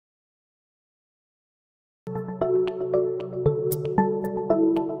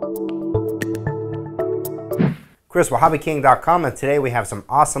Chris with HobbyKing.com, and today we have some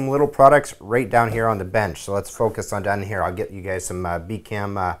awesome little products right down here on the bench. So let's focus on down here. I'll get you guys some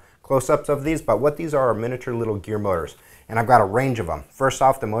B-cam close-ups of these, but what these are miniature little gear motors, and I've got a range of them. First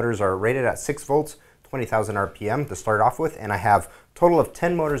off, the motors are rated at 6 volts, 20,000 RPM to start off with, and I have a total of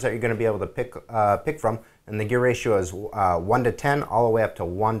 10 motors that you're going to be able to pick from, and the gear ratio is 1 to 10 all the way up to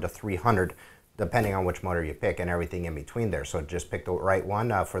 1 to 300. Depending on which motor you pick and everything in between there. So just pick the right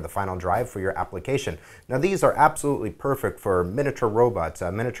one for the final drive for your application. Now these are absolutely perfect for miniature robots,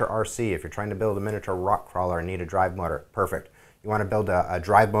 miniature RC. If you're trying to build a miniature rock crawler and need a drive motor, perfect. You want to build a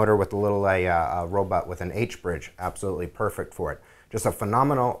drive motor with a little robot with an H-bridge, absolutely perfect for it. Just a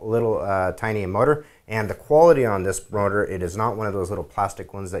phenomenal little tiny motor, and the quality on this motor, it is not one of those little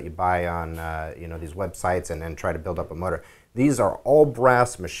plastic ones that you buy on these websites and then try to build up a motor. These are all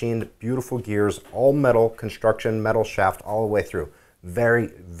brass machined beautiful gears, all metal construction, metal shaft all the way through. Very,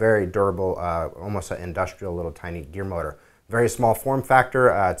 very durable, almost an industrial little tiny gear motor. Very small form factor.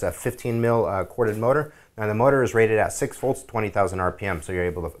 It's a 15 mil corded motor. Now the motor is rated at 6 volts, 20,000 RPM, so you're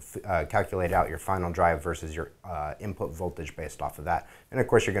able to calculate out your final drive versus your input voltage based off of that. And of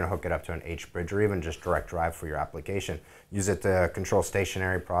course you're going to hook it up to an H-bridge or even just direct drive for your application. Use it to control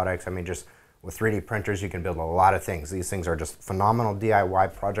stationary products. I mean, just with 3D printers you can build a lot of things. These things are just phenomenal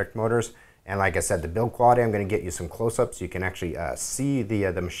DIY project motors. And like I said, the build quality, I'm going to get you some close-ups. You can actually see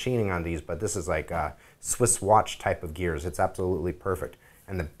the machining on these, but this is like a Swiss watch type of gears. It's absolutely perfect.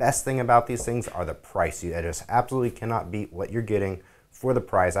 And the best thing about these things are the price. You just absolutely cannot beat what you're getting for the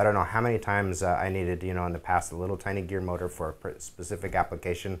price. I don't know how many times I needed, in the past, a little tiny gear motor for a specific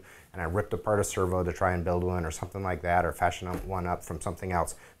application, and I ripped apart a servo to try and build one or something like that, or fashion one up from something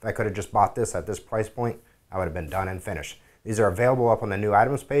else. If I could have just bought this at this price point, I would have been done and finished. These are available up on the new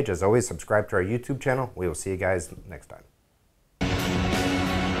items page. As always, subscribe to our YouTube channel. We will see you guys next time.